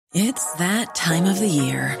It's that time of the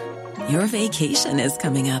year. Your vacation is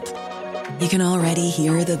coming up. You can already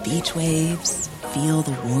hear the beach waves, feel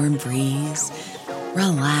the warm breeze,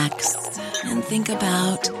 relax, and think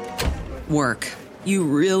about work. You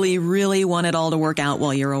really, really want it all to work out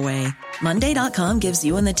while you're away. Monday.com gives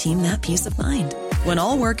you and the team that peace of mind. When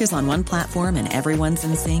all work is on one platform and everyone's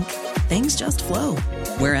in sync, things just flow.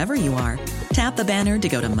 Wherever you are, tap the banner to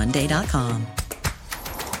go to Monday.com.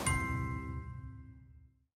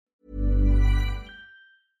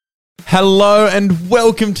 Hello and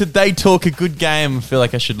welcome to They Talk a Good Game. I feel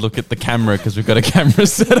like I should look at the camera because we've got a camera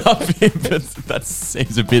set up here, but that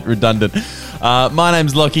seems a bit redundant. My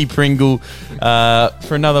name's Lockie Pringle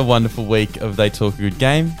for another wonderful week of They Talk a Good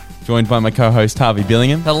Game, joined by my co-host Harvey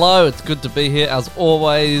Billingham. Hello, it's good to be here. As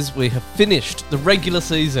always, we have finished the regular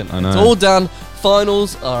season. I know. It's all done.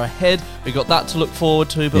 Finals are ahead. We've got that to look forward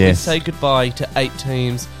to, but Yes. we say goodbye to 8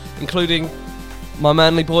 teams, including my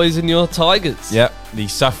Manly boys and your Tigers. Yep, the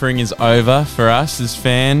suffering is over for us as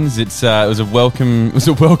fans. It was a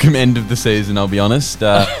welcome end of the season, I'll be honest.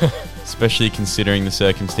 Especially considering the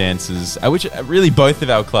circumstances, which really both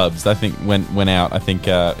of our clubs, I think, went out. I think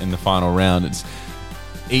in the final round, it's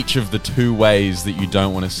each of the two ways that you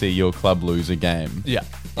don't want to see your club lose a game. Yeah.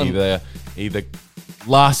 Either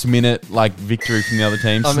last minute like victory from the other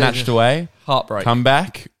team, snatched away, Heartbreak.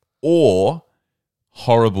 comeback, or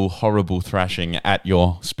horrible thrashing at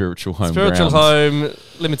your spiritual home Spiritual grounds. home,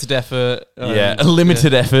 limited effort. Yeah, a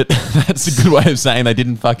limited effort. That's a good way of saying they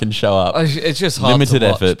didn't fucking show up. It's just hard Limited to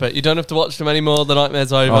watch, effort. but you don't have to watch them anymore. The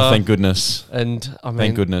nightmare's over. Oh, thank goodness. And I mean,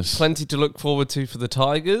 Thank goodness. plenty to look forward to for the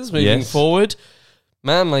Tigers moving Yes. forward.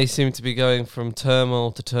 Manly seem to be going from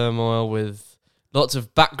turmoil to turmoil with lots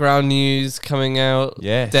of background news coming out.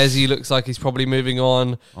 Yes. Desi looks like he's probably moving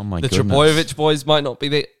on. Oh my the goodness. Trebojevic boys might not be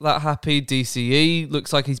that happy. DCE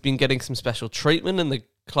looks like he's been getting some special treatment, and the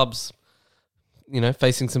club's,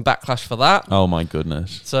 facing some backlash for that. Oh my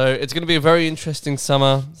goodness. So it's going to be a very interesting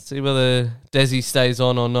summer. See whether Desi stays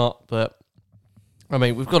on or not. But I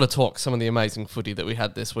mean, we've got to talk some of the amazing footy that we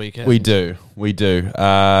had this weekend. We do.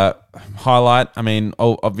 Highlight,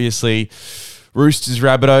 obviously, Roosters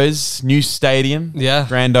Rabbitohs, new stadium. Yeah.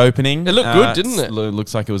 Grand opening. It looked good, didn't it?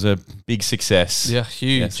 Looks like it was a big success. Yeah,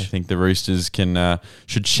 huge. Yes, I think the Roosters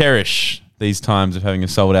should cherish these times of having a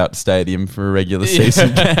sold-out stadium for a regular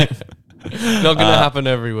season game. Not going to happen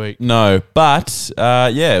every week. No, but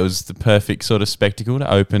it was the perfect sort of spectacle to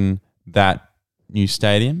open that new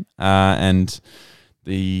stadium, and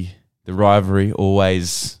the rivalry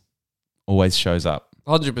always shows up.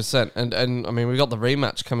 100%. And I mean, we've got the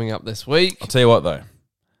rematch coming up this week. I'll tell you what though,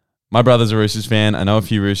 my brother's a Roosters fan. I know a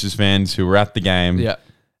few Roosters fans who were at the game. Yeah.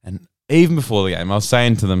 And even before the game, I was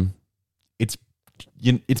saying to them, it's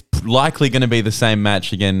likely going to be the same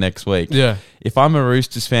match again next week. Yeah. If I'm a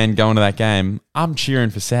Roosters fan going to that game, I'm cheering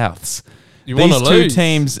for Souths. You want to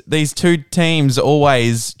lose. These two teams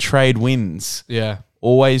always trade wins. Yeah.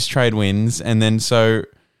 Always trade wins, and then so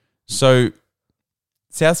South.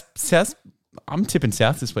 I'm tipping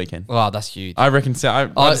South this weekend. Oh, that's huge. I reckon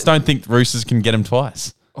South. I just don't think Roosters can get them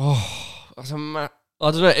twice. That's I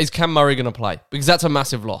don't know. Is Cam Murray going to play? Because that's a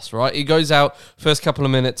massive loss, right? He goes out first couple of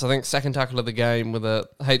minutes, I think second tackle of the game with a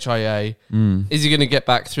HIA. Is he going to get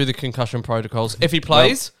back through the concussion protocols? If he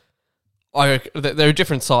plays, they're a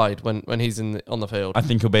different side when he's on the field. I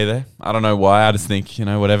think he'll be there. I don't know why. I just think,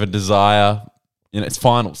 whatever desire, it's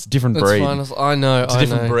finals, different It's breed. finals. I know. It's a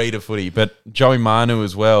different breed of footy. But Joey Manu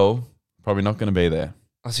as well, probably not going to be there.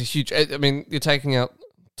 That's a huge. I mean, you're taking out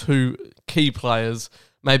two key players.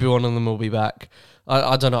 Maybe one of them will be back.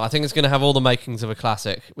 I don't know. I think it's going to have all the makings of a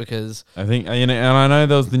classic because I think, and I know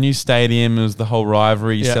there was the new stadium, there was the whole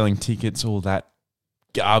rivalry, selling tickets, all that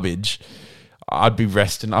garbage. I'd be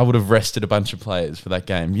resting. I would have rested a bunch of players for that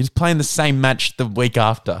game. You're just playing the same match the week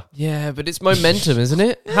after. yeah, but it's momentum, isn't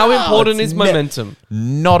it? How important is momentum?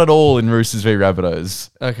 Not at all in Roosters v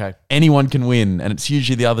Rabbitohs. Okay. Anyone can win, and it's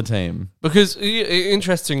usually the other team. Because,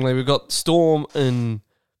 interestingly, we've got Storm and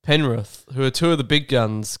Penrith, who are two of the big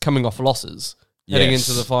guns coming off losses, heading Yes.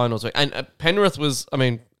 into the finals. And Penrith was,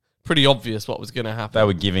 pretty obvious what was going to happen. They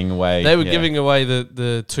were giving away. Giving away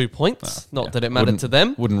the 2 points. Not that it mattered to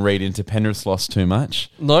them. Wouldn't read into Penrith's loss too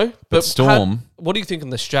much. No. But Storm... what do you think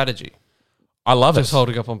on the strategy? I love Just it.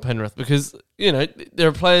 holding up on Penrith because, there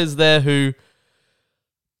are players there who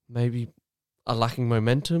maybe are lacking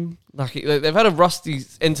momentum. They've had a rusty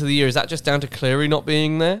end to the year. Is that just down to Cleary not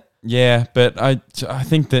being there? Yeah, but I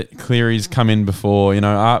think that Cleary's come in before.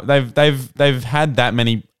 They've had that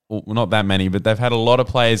many, well, not that many, but they've had a lot of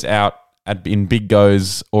players out in big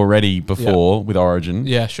goes already before with Origin.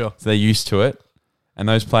 Yeah, sure. So they're used to it, and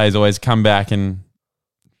those players always come back and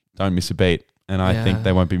don't miss a beat. And I think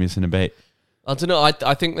they won't be missing a beat. I don't know.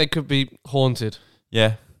 I think they could be haunted.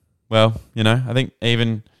 Yeah. Well, I think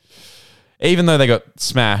even though they got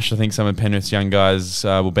smashed, I think some of Penrith's young guys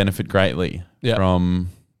will benefit greatly from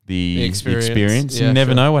the experience. Yeah, you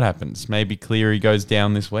never know what happens. Maybe Cleary goes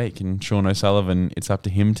down this week and Sean O'Sullivan, it's up to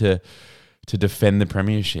him to defend the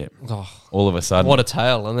premiership all of a sudden. What a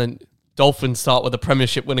tale. And then Dolphins start with a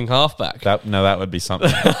premiership winning halfback. That would be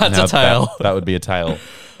something. That's a tale. That would be a tale.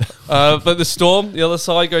 But the Storm, the other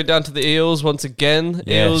side, go down to the Eels once again.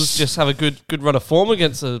 Yes. Eels just have a good run of form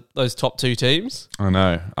against those top two teams. I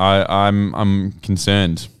know. I'm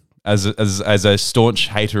concerned. As a staunch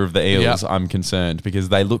hater of the Eels, I'm concerned because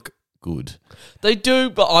they look good. They do,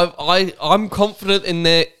 but I'm confident in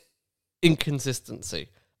their inconsistency.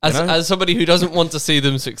 As somebody who doesn't want to see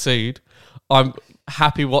them succeed, I'm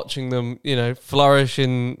happy watching them, flourish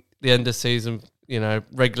in the end of season,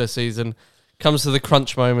 regular season. Comes to the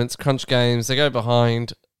crunch moments, crunch games, they go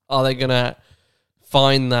behind. Are they going to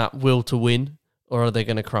find that will to win, or are they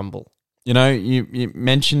going to crumble? You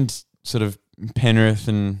mentioned sort of Penrith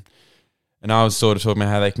and I was sort of talking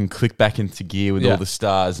about how they can click back into gear with all the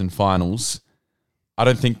stars and finals. I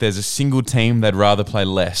don't think there's a single team they'd rather play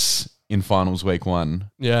less in finals week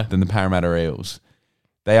 1 than the Parramatta Eels.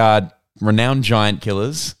 They are renowned giant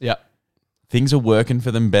killers. Yeah. Things are working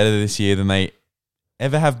for them better this year than they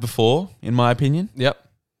ever have before, in my opinion. Yep.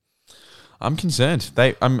 I'm concerned.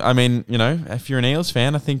 If you're an Eels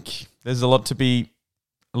fan, I think there's a lot to be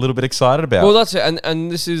a little bit excited about. Well, that's it.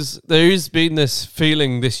 And there has been this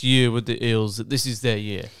feeling this year with the Eels that this is their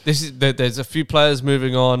year. There's a few players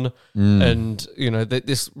moving on, and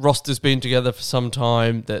this roster's been together for some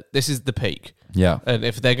time. That this is the peak. Yeah. And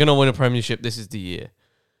if they're going to win a premiership, this is the year.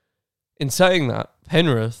 In saying that,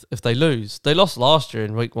 Penrith, if they lose, they lost last year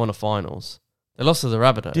in week 1 of finals. They lost to the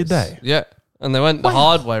Rabbitohs. Did they? Yeah. And they went the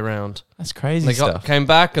hard way round. That's crazy They stuff. came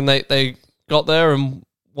back and they got there and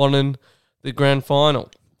won in the grand final.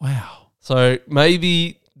 Wow. So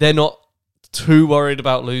maybe they're not too worried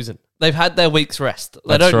about losing. They've had their week's rest.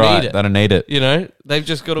 They don't need it. They don't need it. They've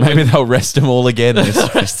just got to Maybe win. they'll rest them all again.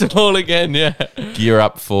 Rest them all again, yeah. Gear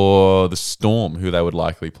up for the Storm, who they would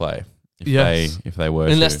likely play if they were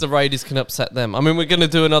Unless to. the Raiders can upset them. I mean, we're going to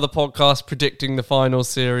do another podcast predicting the final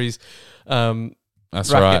series. That's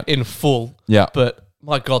bracket right. in full. Yeah. But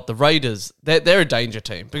my God, the Raiders, they're a danger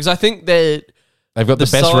team because I think they've got the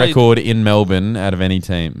best record in Melbourne out of any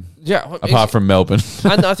team. Yeah. Apart from Melbourne.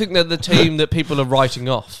 And I think they're the team that people are writing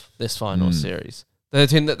off this final series. They're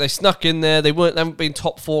the team that they snuck in there. They haven't been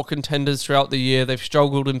top 4 contenders throughout the year. They've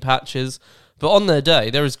struggled in patches. But on their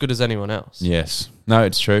day, they're as good as anyone else. Yes. No,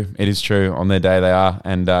 it's true. It is true. On their day, they are.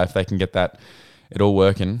 And if they can get it all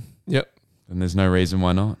working, then there's no reason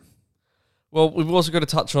why not. Well, we've also got to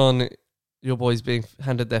touch on your boys being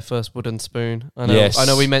handed their first wooden spoon. I know, Yes. I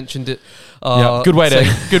know we mentioned it. Good way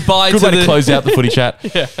to goodbye. Good way to close out the footy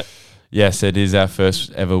chat. Yeah. Yes, it is our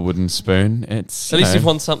first ever wooden spoon. It's At least you've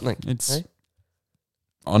won something. It's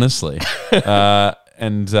honestly,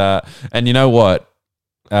 and you know what?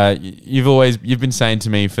 You've been saying to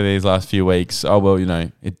me for these last few weeks, oh well,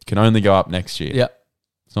 it can only go up next year. Yeah.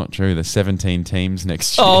 It's not true. There's 17 teams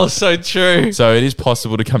next year. Oh, so true. So it is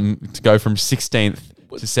possible to go from 16th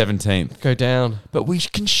to 17th. Go down. But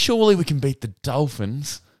surely we can beat the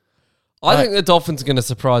Dolphins. I think the Dolphins are going to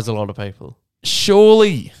surprise a lot of people.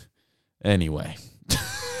 Surely. Anyway.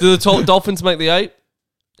 Do the Dolphins make the 8?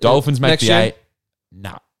 Dolphins make Next the year? 8?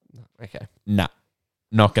 No. Okay. No.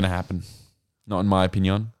 Not going to happen. Not in my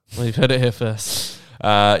opinion. Well, you've heard it here first.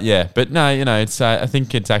 Yeah. But no, it's. I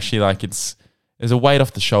think it's actually there's a weight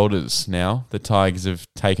off the shoulders now. The Tigers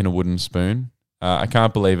have taken a wooden spoon. I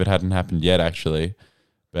can't believe it hadn't happened yet, actually.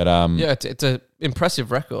 But yeah, it's an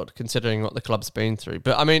impressive record considering what the club's been through.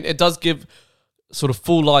 But I mean, it does give sort of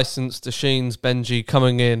full license to Sheens, Benji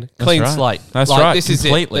coming in, clean slate. That's right. This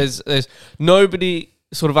completely. is it. There's nobody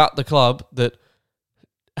sort of at the club that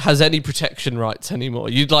has any protection rights anymore.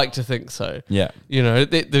 You'd like to think so. Yeah.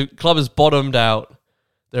 The club has bottomed out.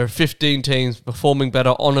 There are 15 teams performing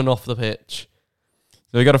better on and off the pitch.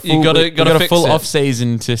 So we got a full, you gotta a full fix it. off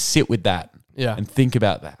season to sit with that, and think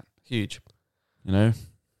about that. Huge.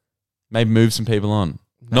 Maybe move some people on.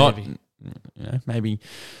 Maybe. Maybe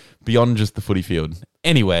beyond just the footy field.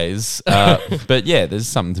 Anyways, but yeah, there's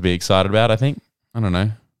something to be excited about. I think. I don't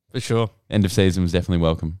know. For sure. End of season was definitely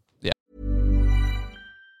welcome. Yeah.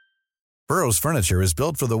 Burrow's furniture is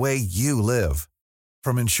built for the way you live.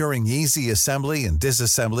 From ensuring easy assembly and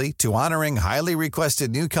disassembly to honoring highly requested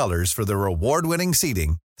new colors for their award-winning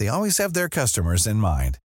seating, they always have their customers in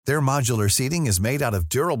mind. Their modular seating is made out of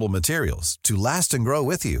durable materials to last and grow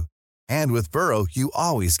with you. And with Burrow, you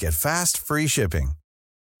always get fast, free shipping.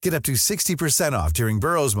 Get up to 60% off during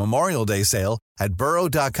Burrow's Memorial Day sale at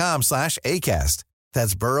burrow.com/ACAST.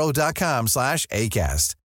 That's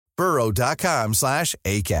burrow.com/ACAST.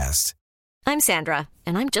 burrow.com/ACAST. I'm Sandra,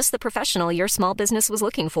 and I'm just the professional your small business was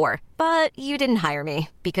looking for. But you didn't hire me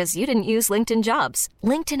because you didn't use LinkedIn Jobs.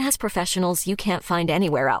 LinkedIn has professionals you can't find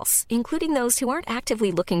anywhere else, including those who aren't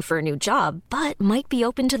actively looking for a new job, but might be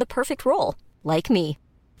open to the perfect role, like me.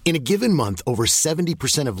 In a given month, over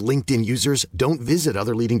 70% of LinkedIn users don't visit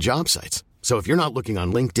other leading job sites. So if you're not looking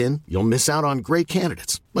on LinkedIn, you'll miss out on great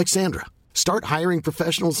candidates like Sandra. Start hiring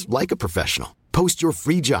professionals like a professional. Post your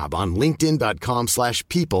free job on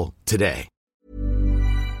linkedin.com/people today.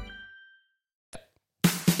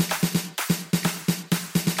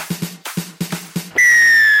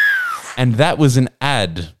 And that was an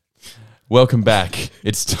ad. Welcome back.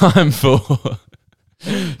 It's time for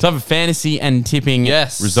fantasy and tipping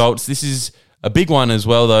results. This is a big one as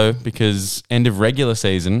well, though, because end of regular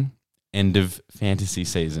season, end of fantasy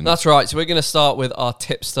season. That's right. So we're going to start with our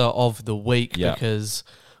tipster of the week because,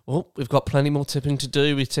 well, we've got plenty more tipping to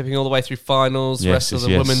do. We're tipping all the way through finals, rest of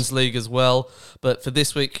the Women's League as well. But for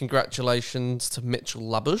this week, congratulations to Mitchell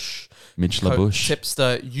Labush.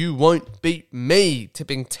 Tipster, you won't beat me.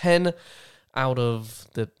 Tipping 10 out of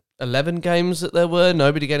the 11 games that there were.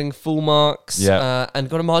 Nobody getting full marks. And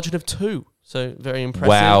got a margin of 2. So very impressive.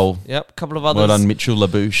 Wow. Yep. A couple of others. Well done, Mitchell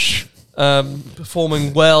Labush.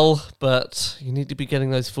 Performing well, but you need to be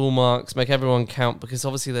getting those full marks, make everyone count, because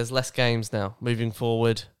obviously there's less games now moving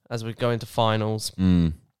forward as we go into finals.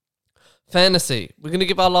 Fantasy. We're going to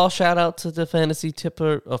give our last shout out to the fantasy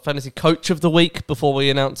tipper or fantasy coach of the week before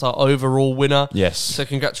we announce our overall winner. Yes. So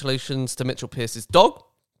congratulations to Mitchell Pearce's dog.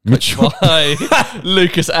 Mitchell. By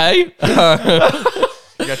Lucas A.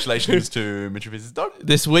 Congratulations to Mitchell Pearce's dog.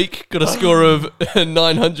 This week got a score of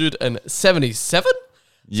 977.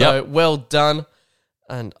 So well done.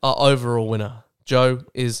 And our overall winner, Joe,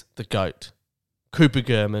 is the GOAT. Cooper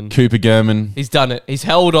Gurman. He's done it. He's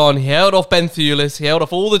held on. He held off Ben Thulis. He held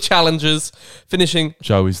off all the challengers, finishing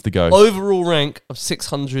Joe is the GOAT. Overall rank of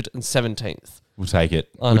 617th. We'll take it.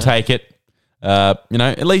 Take it.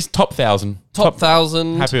 At least top 1,000. Top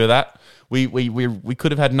 1,000. Happy with that. We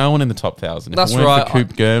could have had no one in the top 1,000. That's if it weren't right. For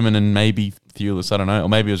Coop Gurman and maybe Thulis, I don't know. Or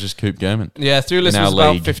maybe it was just Coop Gurman. Yeah, Thulis was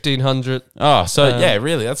about 1,500. Oh, so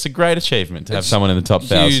really, that's a great achievement to have someone in the top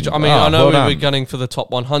 1,000. Huge. I mean, I know we were gunning for the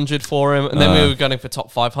top 100 for him, and then we were gunning for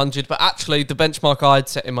top 500, but actually the benchmark I'd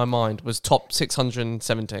set in my mind was top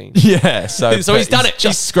 617. Yeah, so he's done it.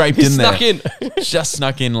 Just scraped in there. Snuck in. Just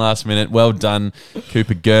snuck in last minute. Well done,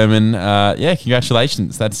 Cooper Gurman.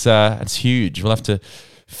 Congratulations. That's huge. We'll have to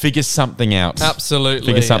figure something out. Absolutely.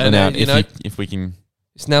 Figure something out if we can.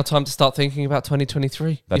 It's now time to start thinking about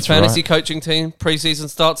 2023. That's your fantasy coaching team, preseason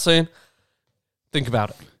starts soon. Think about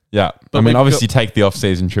it. Yeah. But obviously take the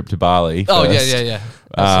off-season trip to Bali first. Oh, yeah.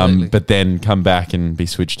 Absolutely. But then come back and be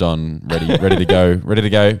switched on, ready to go,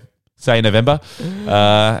 say November.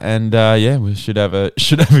 We should have a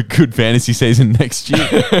good fantasy season next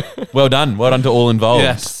year. Well done to all involved.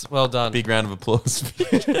 Yes, well done. Big round of applause.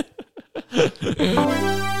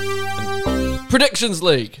 Predictions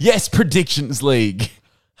League. Yes, Predictions League.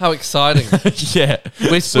 How exciting. Yeah.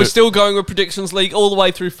 We're still going with Predictions League all the way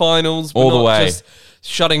through finals. We're all the not way. Just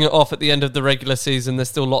shutting it off at the end of the regular season. There's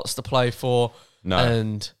still lots to play for. No.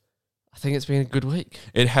 And I think it's been a good week.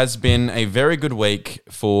 It has been a very good week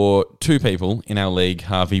for 2 people in our league,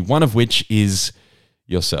 Harvey, one of which is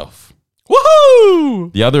yourself.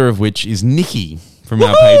 Woohoo! The other of which is Nikki from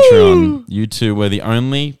our Patreon. You two were the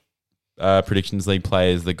only Predictions League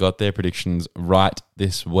players that got their predictions right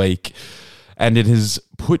this week. And it has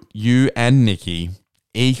put you and Nikki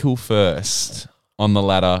equal first on the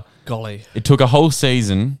ladder. Golly. It took a whole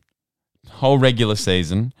regular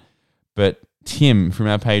season, but Tim from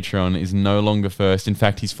our Patreon is no longer first. In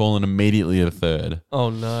fact, he's fallen immediately to 3rd.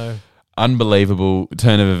 Oh, no. Unbelievable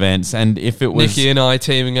turn of events. And if it was Nikki and I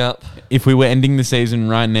teaming up, if we were ending the season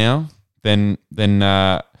right now, then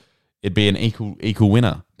it'd be an equal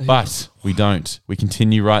winner. But we don't. We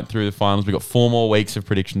continue right through the finals. We've got 4 more weeks of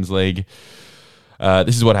Predictions League.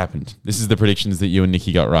 This is what happened. This is the predictions that you and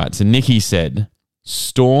Nikki got right. So Nikki said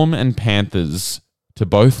Storm and Panthers to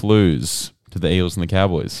both lose to the Eels and the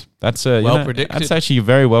Cowboys. That's predicted. That's actually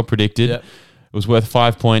very well predicted. Yep. It was worth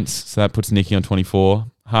 5 points, so that puts Nikki on 24.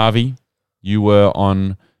 Harvey, you were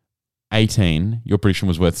on 18. Your prediction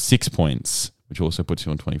was worth 6 points, which also puts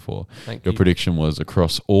you on 24. Your prediction was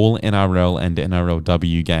across all NRL and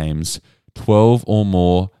NRLW games, 12 or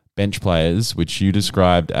more bench players, which you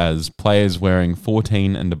described as players wearing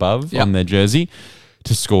 14 and above on their jersey,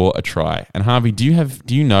 to score a try. And Harvey, do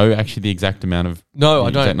you know actually the exact amount of No, the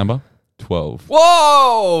I don't. exact number? 12.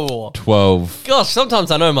 Whoa! 12 Gosh,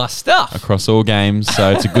 sometimes I know my stuff. across all games.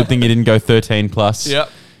 So it's a good thing you didn't go 13 plus. Yep.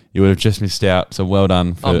 You would have just missed out. So well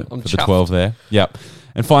done for I'm the chuffed. 12 there. Yep.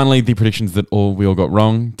 And finally, the predictions that we all got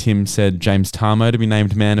wrong. Tim said James Tarmo to be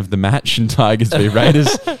named man of the match in Tigers v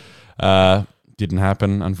Raiders. Didn't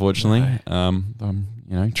happen, unfortunately.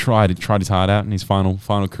 Tried his heart out in his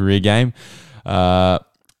final career game.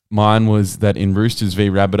 Mine was that in Roosters v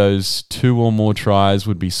Rabbitohs, 2 or more tries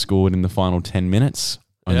would be scored in the final 10 minutes.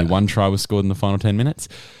 Only 1 try was scored in the final 10 minutes.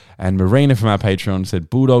 And Marina from our Patreon said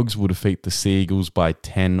Bulldogs will defeat the Sea Eagles by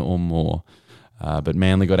 10 or more. But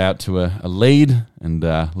Manly got out to a lead and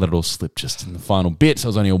let it all slip just in the final bit. So it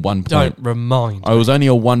was only a 1 point. Don't remind. I was only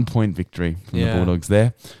a 1 point victory from the Bulldogs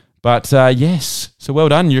there. But yes, so well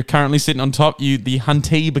done. You're currently sitting on top. The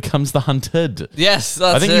huntee becomes the hunted. Yes,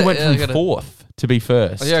 that's I think it. you went from 4th to be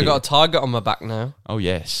first. Yeah, I here. got a target on my back now. Oh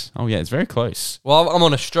yes. Oh yeah, it's very close. Well, I'm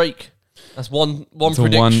on a streak. That's one It's a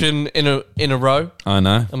prediction in a row, I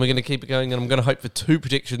know. and we're going to keep it going. And I'm going to hope for 2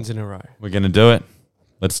 predictions in a row. We're gonna do it.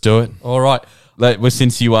 Let's do it. All right,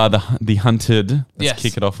 Since you are the hunted, let's Yes.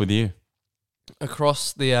 kick it off with you.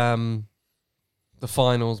 across the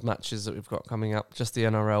finals matches that we've got coming up, just the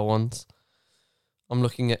NRL ones. I'm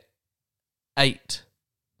looking at 8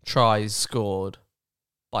 tries scored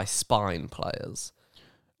by spine players.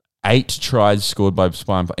 8 tries scored by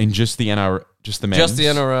spine in just the NRL, just the men's. Just the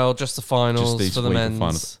NRL, just the finals these for the week of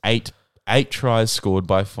men's. finals. 8 tries scored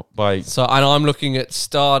by. So, and I'm looking at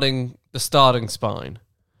the starting spine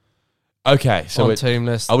Okay, so on team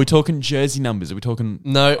list. are we talking jersey numbers? Are we talking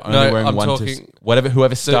No, only wearing I'm one talking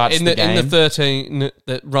whoever starts in the game? in the 13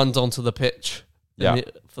 that runs onto the pitch. Yeah.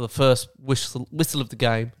 For the first whistle of the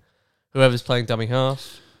game, whoever's playing dummy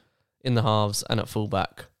half, in the halves, and at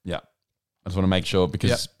fullback. Yeah, I just want to make sure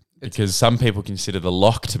because Yep. some people consider the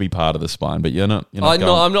lock to be part of the spine, but you're not.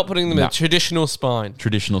 I'm not putting them No. in traditional spine.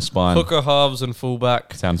 Traditional spine. Hooker, halves, and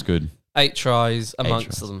fullback. Sounds good. 8 tries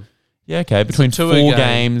amongst tries. them. Yeah, okay. Between 2 4 a game.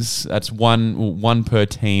 games, that's one per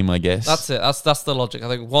team, I guess. That's it. That's the logic. I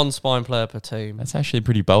think 1 spine player per team. That's actually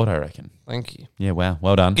pretty bold, I reckon. Thank you. Yeah, wow.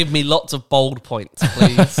 Well done. Give me lots of bold points,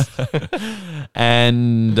 please.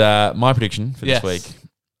 And my prediction for Yes. this week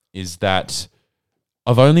is that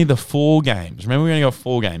of only the 4 games, remember we only got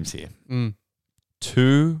 4 games here,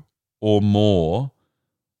 2 or more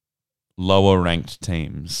lower ranked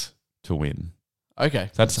teams to win. Okay.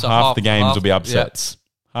 That's So half the games will be yeah. upsets.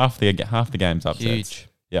 Half the games upsets. Huge.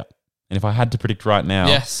 Yeah. And if I had to predict right now,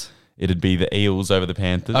 Yes. it'd be the Eels over the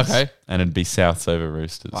Panthers. Okay. And it'd be Souths over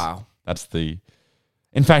Roosters. Wow. That's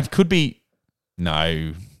in fact, could be,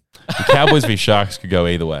 no. The Cowboys v Sharks could go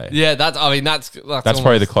either way. Yeah, that's That's probably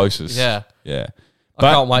almost- the closest. Yeah. Yeah.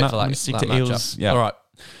 I can't wait no, for I'm that. gonna stick that to matchup. Eels. Yeah. All right.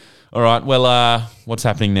 All right. Well, what's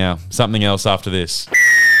happening now? Something else after this.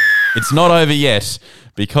 It's not over yet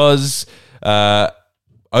because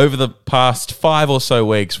over the past 5 or so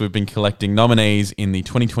weeks, we've been collecting nominees in the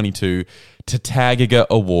 2022 Tatagaga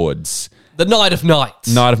Awards. The Night of Nights.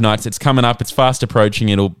 Night of Nights. It's coming up. It's fast approaching.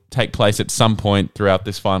 It'll take place at some point throughout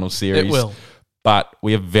this final series. It will. But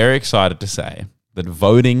we are very excited to say that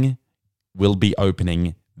voting will be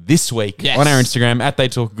opening this week Yes. on our Instagram at They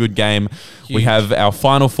Talk a Good Game. We Huge. have our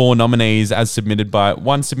final 4 nominees as submitted by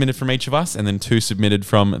 1 submitted from each of us and then 2 submitted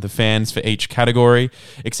from the fans for each category,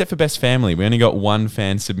 except for Best Family. We only got 1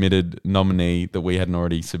 fan submitted nominee that we hadn't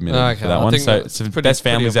already submitted Okay, for that I one. think So that's it's pretty- Best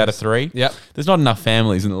pretty Families out of obvious. 3. Yep. There's not enough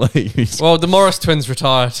families in the league. Well, the Morris twins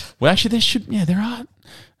retired. Well, actually, there are.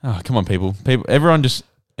 Oh, come on, people. Everyone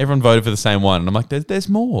voted for the same one. And I'm like, there's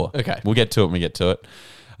more. Okay. We'll get to it when we get to it.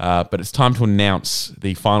 But it's time to announce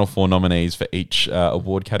the final 4 nominees for each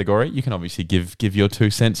award category. You can obviously give your 2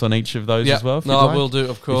 cents on each of those Yep. as well. If No, you'd I like, will do,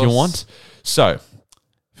 of course. If you want. So,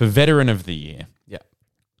 for Veteran of the Year, Yeah.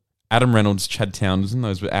 Adam Reynolds, Chad Townsend,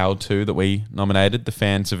 those were our 2 that we nominated. The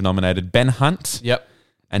fans have nominated Ben Hunt Yep.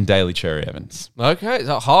 and Daly Cherry Evans. Okay. It's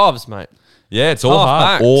like halves, mate. Yeah, it's all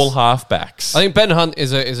Half-backs. all half-backs. I think Ben Hunt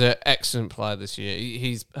is an excellent player this year.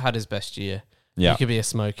 He's had his best year. Yeah. He could be a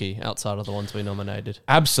smoky outside of the ones we nominated.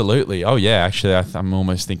 Absolutely. Oh, yeah. Actually, I'm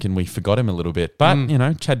almost thinking we forgot him a little bit. But,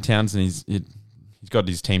 Chad Townsend, he's got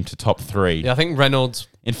his team to top 3. Yeah, I think Reynolds,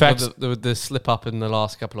 In fact, with the slip up in the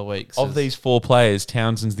last couple of weeks. of is- these 4 players,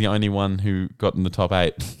 Townsend's the only one who got in the top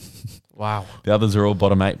 8. Wow. The others are all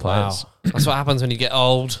bottom 8 Wow. players. That's what happens when you get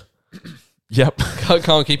old. Yep.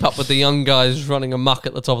 Can't keep up with the young guys running amok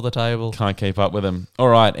at the top of the table. Can't keep up with them. All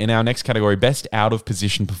right. In our next category, best out of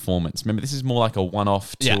position performance. Remember, this is more like a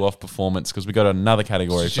 1-off, 2-off performance because we got another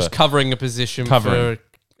category It's for. just covering a position Covering.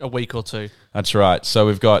 for a week or 2. That's right. So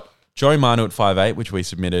we've got Joey Manu at 5'8", which we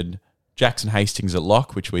submitted. Jackson Hastings at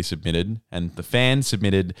lock, which we submitted. And the fans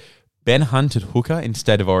submitted Ben Hunt at hooker in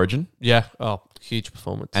State of Origin. Yeah. Oh, huge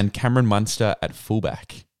performance. And Cameron Munster at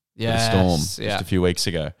fullback for the Storm just a few weeks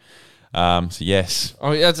ago. So, yes.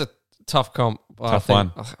 Oh, yeah, that's a tough comp. Tough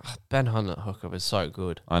one. Ben Hunt at hooker was so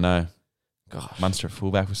good. I know. Gosh. Munster at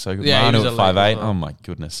fullback was so good. Yeah, Manu he at was 5'8". elite. Oh, my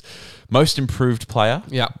goodness. Most improved player.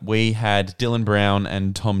 Yeah. We had Dylan Brown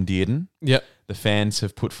and Tom Dearden. Yep. The fans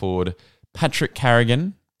have put forward Patrick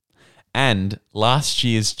Carrigan and last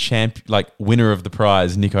year's winner of the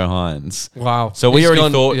prize, Nico Hines. Wow. So we He's already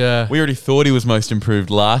gone- thought he was most improved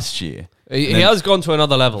last year. He has gone to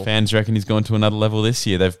another level. Fans reckon he's gone to another level this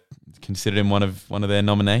year. They've considered him one of their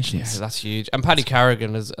nominations. Yeah, that's huge. And Paddy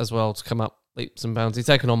Carrigan as well to come up leaps and bounds. He's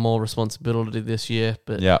taken on more responsibility this year,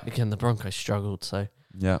 but again, the Broncos struggled. So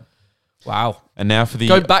Yeah. wow. And now for the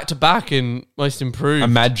Go back to back in most improved.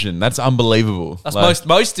 Imagine, that's unbelievable. That's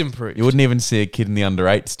most improved. You wouldn't even see a kid in the under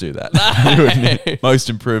 8s do that. You wouldn't. Most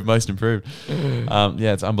improved.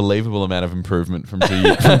 It's unbelievable amount of improvement from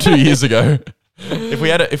 2 years ago. If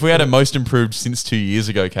we had a most improved since 2 years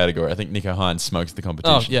ago category, I think Nico Hines smokes the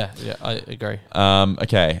competition. Oh yeah, I agree.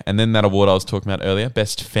 Okay, and then that award I was talking about earlier,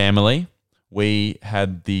 best family. We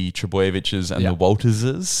had the Trebojeviches and the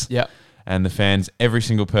Walterses. Yeah. And the fans, every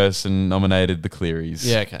single person nominated the Clearys.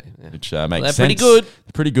 Yeah, okay. Yeah. Which makes They're sense. pretty good.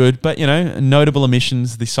 They're pretty good. But, notable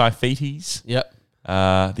omissions, the Saifitis. Yep.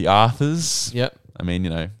 The Arthurs. Yep. I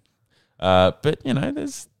mean, but,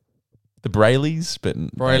 there's the Brayleys. But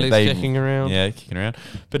Brayleys kicking around. Yeah, kicking around.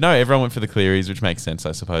 But no, everyone went for the Clearys, which makes sense,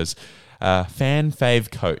 I suppose. Fan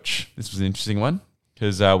fave coach. This was an interesting one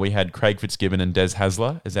because we had Craig Fitzgibbon and Des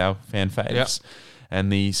Hasler as our fan faves. Yep.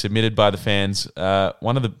 And the submitted by the fans,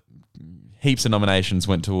 one of the heaps of nominations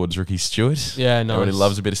went towards Ricky Stewart. Yeah, nice. Everybody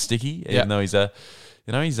loves a bit of sticky, even though he's a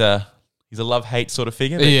love-hate sort of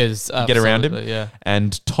figure. He is. You get around him. Yeah.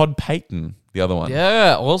 And Todd Payton, the other one.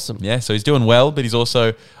 Yeah, awesome. Yeah, so he's doing well, but he's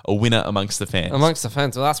also a winner amongst the fans. Amongst the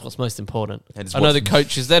fans, well, that's what's most important. And I know the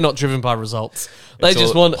coaches, they're not driven by results. They It's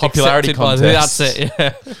just all want popularity contests. That's it,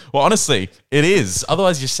 yeah. Well, honestly, it is.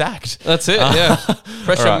 Otherwise, you're sacked. That's it, yeah.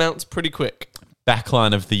 Pressure All right. mounts pretty quick.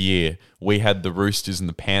 Backline of the year, we had the Roosters and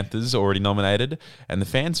the Panthers already nominated, and the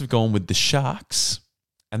fans have gone with the Sharks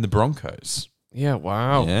and the Broncos. Yeah,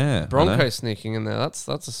 wow. Yeah, I know. Broncos sneaking in there. That's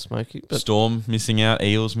a smoky. But Storm missing out,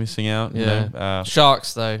 Eels missing out. yeah.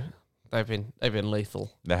 Sharks though, they've been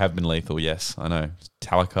lethal. They have been lethal, yes, I know.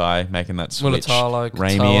 Talakai making that switch. Mulatalo,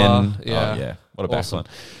 Ramian. Katoa, yeah. Oh, yeah. What a Awesome.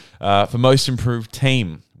 backline. For most improved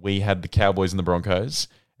team, we had the Cowboys and the Broncos,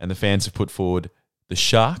 and the fans have put forward the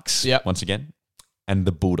Sharks, once again, and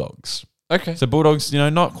the Bulldogs. Okay. So Bulldogs,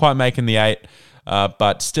 not quite making the 8,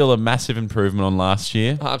 but still a massive improvement on last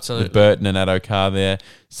year. Oh, absolutely. With Burton and Addo-Carr there,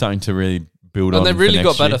 something to really build on. And they for really next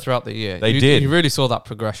got better year. throughout the year. They did. You really saw that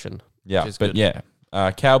progression. Yeah, which is but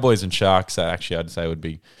good. Cowboys and Sharks, actually, I'd say would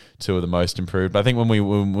be two of the most improved. But I think when we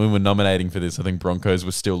were nominating for this, I think Broncos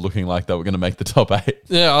were still looking like they were going to make the top 8.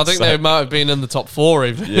 Yeah, I think they might have been in the top 4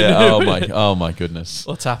 even. Yeah. Oh my goodness.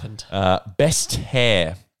 What's happened? Best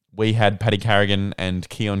hair. We had Paddy Carrigan and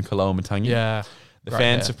Keon Koloamatangi. Yeah. The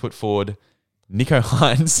fans have put forward Nico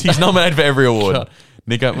Hines. He's nominated for every award. God.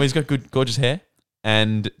 Nico, he's got good, gorgeous hair.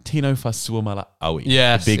 And Tino Fasuamala-Awi.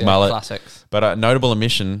 Yes, the big mullet. Classics. But notable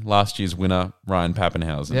omission, last year's winner, Ryan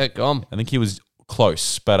Pappenhausen. Yeah, gone. I think he was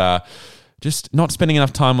close, but just not spending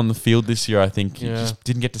enough time on the field this year. I think he just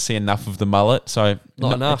didn't get to see enough of the mullet. So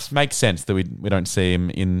Not enough. It makes sense that we don't see him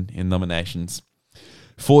in nominations.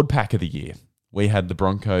 Forward pack of the year. We had the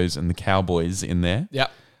Broncos and the Cowboys in there. Yep.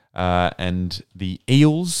 And the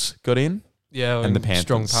Eels got in. Yeah, and the Panthers.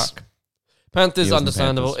 Strong pack. Panthers, Eels and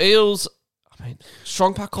understandable. Panthers. Eels, I mean,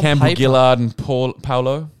 strong pack on Campbell paper. Gillard and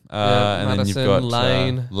Paulo. And then Madison, you've got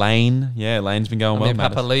Lane. Lane. Yeah, Lane's been going I mean, well.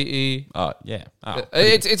 Papali'i. Oh, yeah. Oh,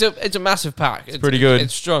 It's a massive pack. It's pretty good.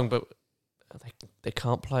 It's strong, but they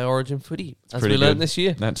can't play Origin footy, as we pretty learned good. this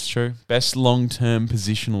year. That's true. Best long-term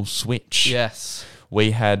positional switch. Yes.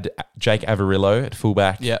 We had Jake Avarillo at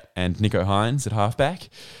fullback Yep. and Nico Hines at halfback.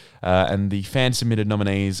 And the fan-submitted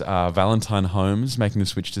nominees are Valentine Holmes making the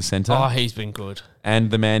switch to centre. Oh, he's been good.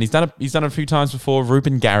 And the man, he's done it a few times before,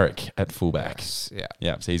 Ruben Garrick at fullback. Yes, yeah.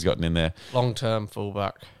 Yeah, so he's gotten in there. Long-term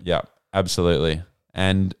fullback. Yeah, absolutely.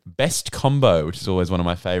 And best combo, which is always one of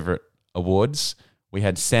my favourite awards, we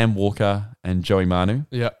had Sam Walker and Joey Manu.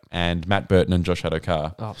 Yeah. And Matt Burton and Josh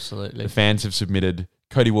Addo-Carr. Absolutely. The fans have submitted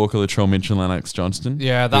Cody Walker, Latrell Mitchell, and Alex Johnston.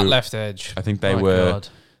 Yeah, that who left edge. I think they My were God.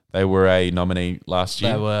 they were a nominee last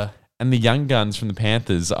year. They were. And the young guns from the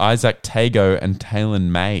Panthers, Isaac Tago and Taylor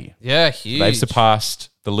May. Yeah, huge. They've surpassed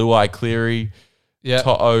the Luai Cleary, yeah.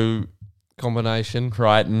 To'o combination.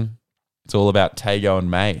 Crichton. It's all about Tago and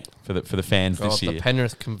May for the fans God, this year. the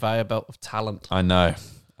Penrith conveyor belt of talent. I know.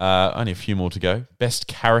 Only a few more to go. Best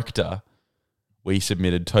character, we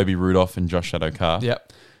submitted Toby Rudolph and Josh Adokar.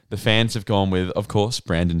 Yep. The fans have gone with, of course,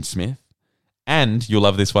 Brandon Smith. And you'll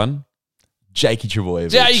love this one, Jakey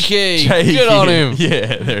Trebojevic. Jakey! Good on him.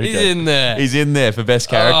 Yeah, there he He's goes. in there. He's in there for best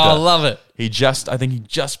character. Oh, I love it. I think he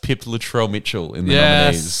just pipped Latrell Mitchell in the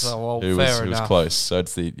Yes. nominees. Oh, well, who fair was enough. close. So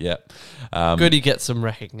it's Good he gets some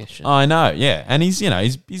recognition. I know, yeah, and he's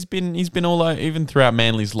been all over, even throughout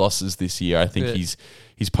Manly's losses this year. I think Yeah.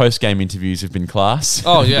 his post game interviews have been class.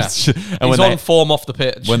 Oh, yeah. And He's on form off the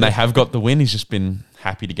pitch. when they have got the win, he's just been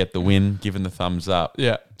happy to get the win, given the thumbs up.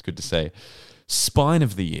 Yeah. It's good to see. Spine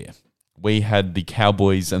of the year, we had the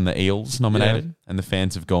Cowboys and the Eels nominated, and the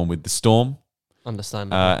fans have gone with the Storm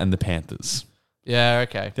Understandable. and the Panthers. Yeah,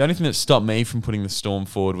 okay. The only thing that stopped me from putting the Storm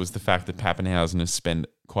forward was the fact that Pappenhausen has spent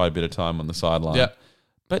quite a bit of time on the sideline. Yeah.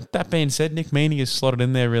 But that being said, Nick Meaney has slotted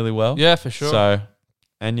in there really well. Yeah, for sure. So,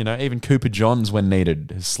 and even Cooper Johns, when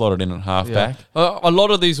needed, has slotted in at halfback. Yeah. A lot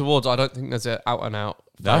of these awards, I don't think there's an out and out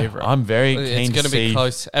No, favourite. I'm very It's keen going to to be see.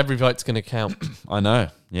 close. Every vote's going to count. I know.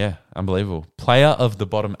 Yeah, unbelievable. Player of the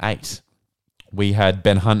bottom 8. We had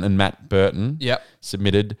Ben Hunt and Matt Burton Yep.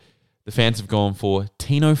 submitted. The fans have gone for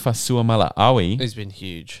Tino Fasuamala-Awi He's been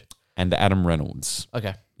huge. and Adam Reynolds.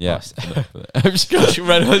 Okay. Yeah. Nice. I'm just going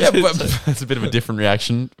Reynolds yeah, is- but that's a bit of a different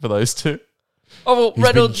reaction for those two. Oh, well, He's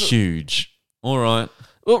Reynolds. been huge. All right.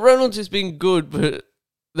 Well, Reynolds has been good, but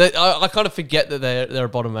I kind of forget that they're a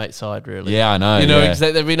bottom 8 side, really. Yeah, I know. You know, yeah. because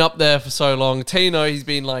they've been up there for so long. Tino, he's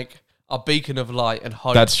been like a beacon of light and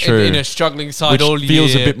hope. That's true. In a struggling side Which all year.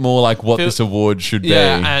 feels a bit more like what Feel- this award should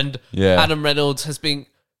Yeah, be. and Yeah. Adam Reynolds has been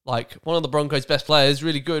like one of the Broncos' best players,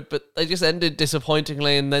 really good, but they just ended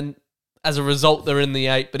disappointingly, and then as a result, they're in the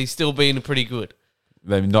 8, but he's still been pretty good.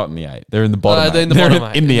 They're not in the 8. They're in the bottom 8. They're in the bottom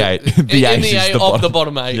 8. In the 8. The 8 in the is 8 the of bottom. the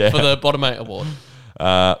bottom 8 Yeah. for the bottom 8 award.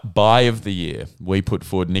 Buy of the year. We put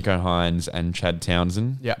forward Nico Hines and Chad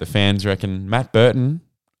Townsend. Yeah. The fans reckon Matt Burton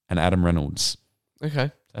and Adam Reynolds.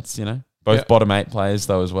 Okay. That's, both Yeah. bottom 8 players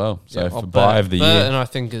though as well. So Yeah, for buy of the Burton, year. I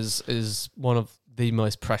think, is one of the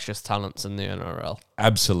most precious talents in the NRL.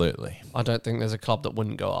 Absolutely. I don't think there's a club that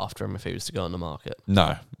wouldn't go after him if he was to go on the market.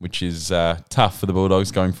 No, which is tough for the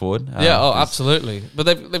Bulldogs going forward. Yeah, 'cause absolutely. But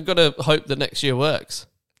they've got to hope that next year works.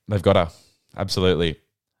 They've got to. Absolutely.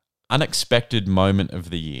 Unexpected moment of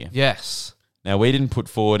the year. Yes. Now, we didn't put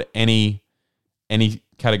forward any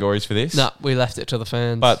categories for this. No, we left it to the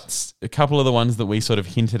fans. But a couple of the ones that we sort of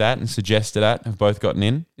hinted at and suggested at have both gotten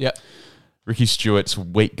in. Yep. Ricky Stewart's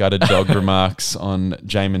weak-gutted dog remarks on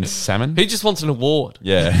Jamin Salmon. He just wants an award.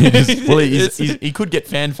 Yeah. He could get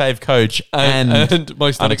fan fave coach and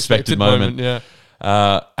most unexpected moment. Yeah.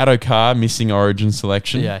 Adokar missing origin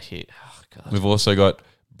selection. Yeah. Oh, God. We've also got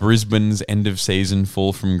Brisbane's end of season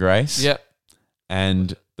fall from grace. Yep.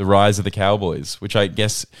 And the rise of the Cowboys, which I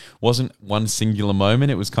guess wasn't one singular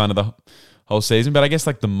moment. It was kind of the whole season. But I guess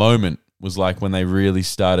like the moment was like when they really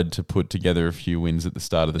started to put together a few wins at the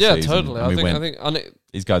start of the Yeah, season. totally. And I think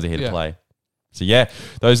these guys are here to Yeah. play. So yeah,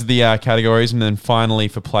 those are the categories. And then finally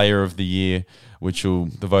for player of the year, the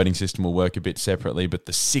voting system will work a bit separately, but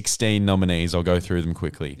the 16 nominees, I'll go through them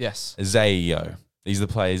quickly. yes. Azaio. These are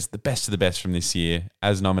the players, the best of the best from this year,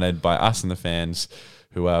 as nominated by us and the fans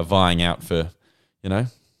who are vying out for,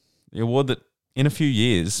 the award that in a few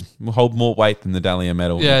years will hold more weight than the Dahlia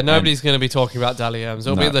medal. Yeah, And- nobody's going to be talking about Dally M's.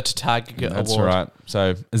 It'll No. be the Tatag award. That's right.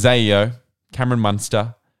 So Azaio, Cameron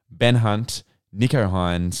Munster, Ben Hunt, Nico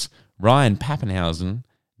Hines, Ryan Pappenhausen,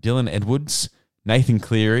 Dylan Edwards, Nathan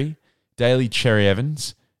Cleary, Daly Cherry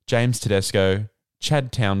Evans, James Tedesco,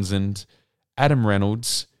 Chad Townsend, Adam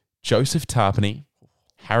Reynolds, Joseph Tarpany,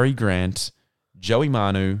 Harry Grant, Joey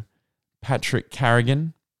Manu, Patrick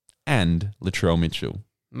Carrigan, and Latrell Mitchell.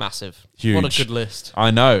 Massive. Huge. What a good list. I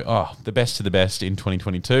know. Oh, the best of the best in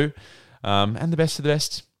 2022, and the best of the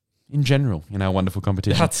best in general in our wonderful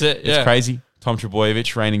competition. That's it, yeah. It's crazy. Tom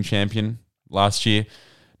Trebojevic, reigning champion last year,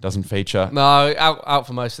 doesn't feature. No, out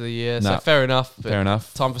for most of the year. So No. fair enough. but Fair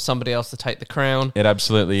enough. Time for somebody else to take the crown, It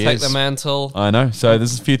absolutely take is. the mantle. I know. So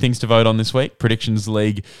there's a few things to vote on this week. Predictions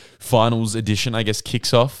League Finals Edition, I guess,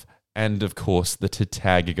 kicks off. And, of course, the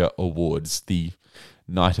Tatagaga Awards, the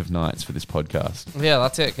night of nights for this podcast. Yeah,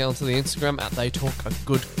 that's it. Get onto the Instagram at They Talk a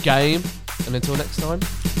Good Game. And until next time,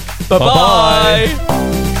 Bye-bye.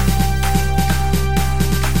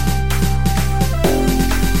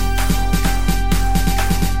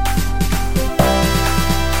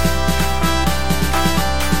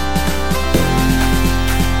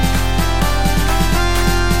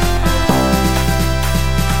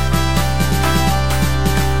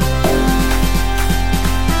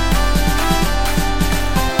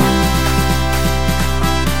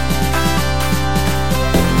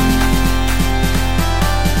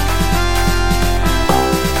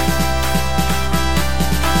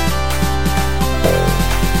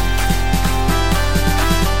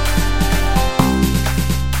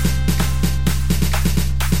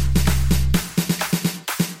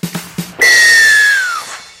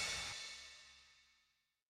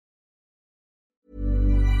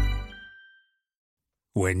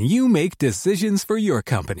 When you make decisions for your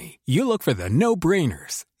company, you look for the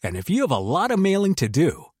no-brainers. And if you have a lot of mailing to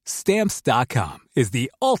do, Stamps.com is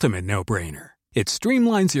the ultimate no-brainer. It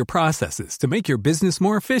streamlines your processes to make your business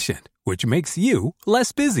more efficient, which makes you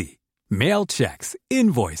less busy. Mail checks,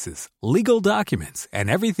 invoices, legal documents, and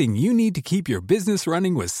everything you need to keep your business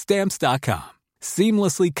running with Stamps.com.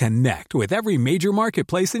 Seamlessly connect with every major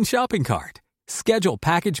marketplace and shopping cart. Schedule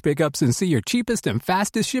package pickups and see your cheapest and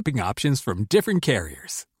fastest shipping options from different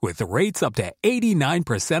carriers, with rates up to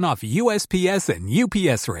 89% off USPS and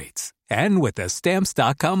UPS rates. And with the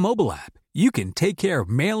Stamps.com mobile app, you can take care of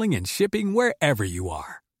mailing and shipping wherever you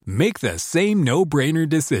are. Make the same no-brainer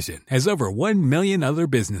decision as over 1 million other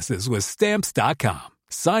businesses with Stamps.com.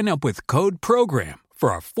 Sign up with code PROGRAM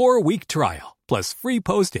for a 4-week trial, plus free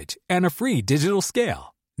postage and a free digital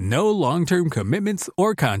scale. No long-term commitments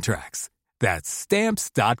or contracts. That's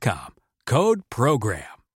Stamps.com. Code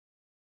PROGRAM.